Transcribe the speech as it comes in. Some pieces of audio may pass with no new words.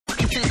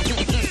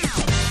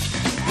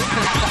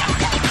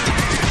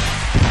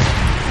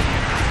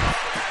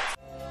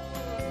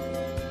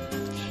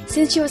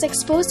Since she was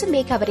exposed to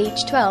makeup at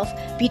age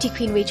 12, beauty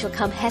queen Rachel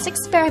Kum has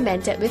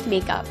experimented with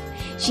makeup.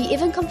 She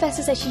even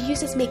confesses that she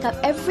uses makeup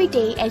every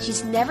day and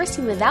she's never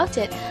seen without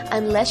it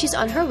unless she's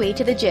on her way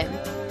to the gym.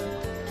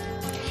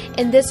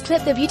 In this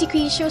clip, the beauty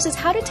queen shows us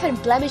how to turn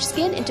blemished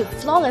skin into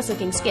flawless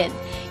looking skin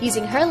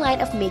using her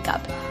line of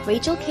makeup,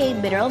 Rachel K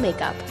Mineral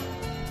Makeup.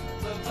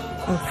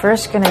 I'm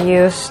first going to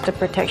use the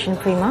Protection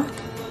Primer.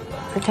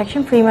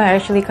 Protection Primer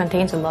actually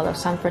contains a lot of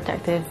sun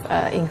protective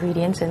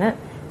ingredients in it.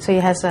 So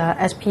it has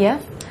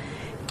SPF,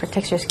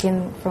 protects your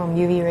skin from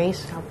UV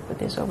rays. I'll put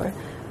this over.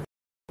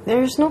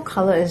 There's no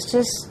color, it's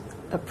just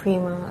a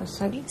primer.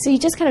 So you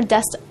just kind of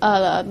dust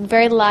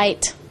very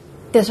light.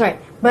 That's right,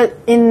 but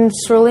in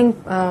swirling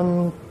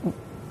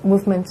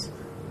movements.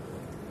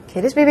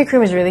 Okay, this BB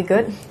cream is really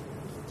good.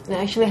 It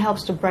actually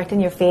helps to brighten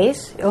your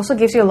face. It also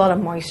gives you a lot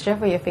of moisture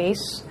for your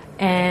face,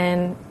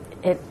 and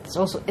it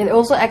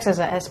also acts as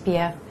a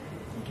SPF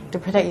to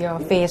protect your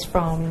face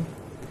from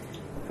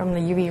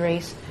the UV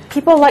rays.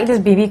 People like this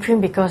BB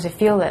cream because they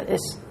feel that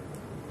it's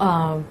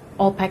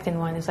all packed in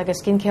one. It's like a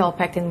skincare all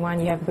packed in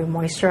one. You have your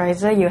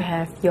moisturizer, you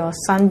have your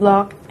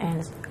sunblock, and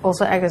it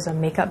also acts as a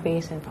makeup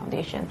base and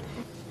foundation.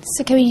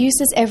 So can we use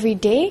this every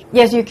day?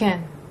 Yes, you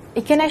can.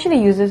 You can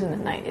actually use this in the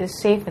night.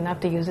 It's safe enough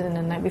to use it in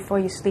the night before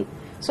you sleep.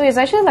 So it's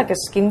actually like a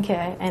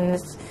skincare, and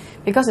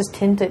because it's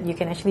tinted, you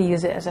can actually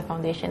use it as a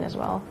foundation as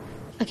well.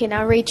 Okay,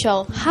 now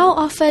Rachel, how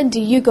often do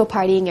you go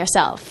partying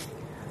yourself?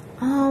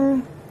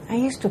 I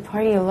used to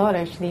party a lot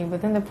actually.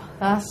 Within the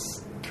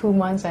past 2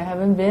 months, I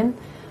haven't been.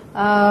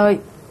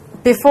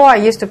 Before, I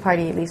used to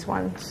party at least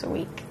once a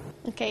week.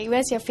 Okay,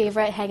 where's your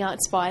favorite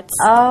hangout spots?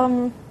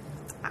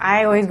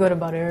 I always go to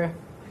Butter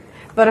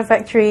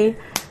Factory.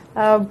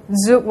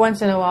 Zouk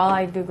once in a while.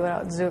 I do go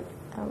out Zouk.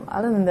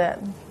 Other than that,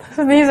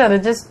 these are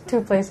just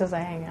 2 places I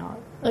hang out.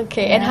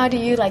 Okay, yeah. And how do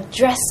you like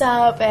dress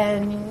up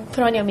and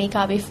put on your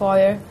makeup before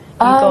you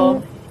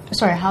go?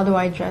 Sorry, how do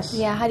I dress?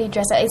 Yeah, how do you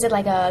dress up? Is it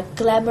like a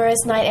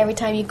glamorous night every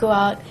time you go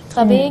out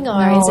clubbing,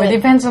 or no, is it? It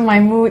depends on my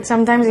mood.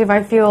 Sometimes if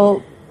I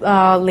feel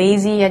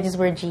lazy, I just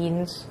wear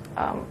jeans.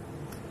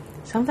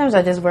 Sometimes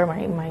I just wear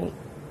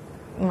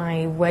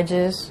my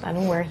wedges. I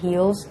don't wear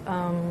heels.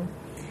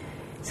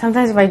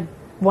 Sometimes if I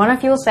want to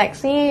feel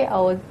sexy, I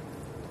would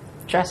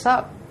dress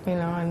up, you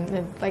know,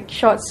 and like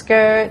short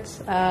skirts,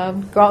 go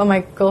out with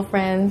my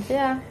girlfriends.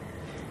 Yeah,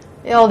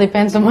 it all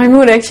depends on my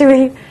mood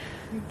actually.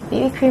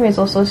 BB cream is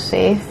also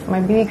safe.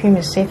 My BB cream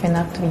is safe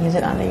enough to use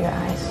it under your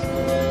eyes.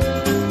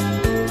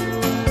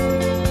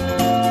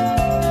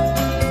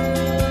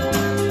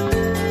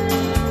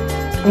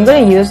 I'm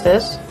going to use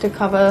this to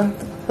cover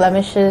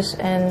blemishes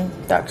and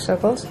dark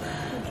circles.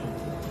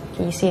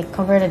 Okay, you see,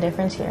 cover the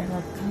difference here.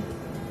 Look.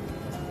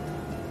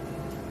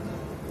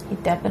 You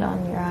dab it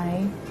on your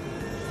eye.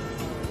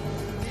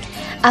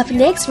 Up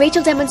next,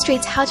 Rachel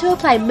demonstrates how to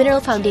apply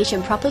mineral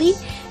foundation properly,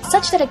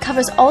 such that it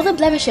covers all the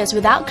blemishes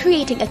without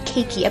creating a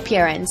cakey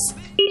appearance.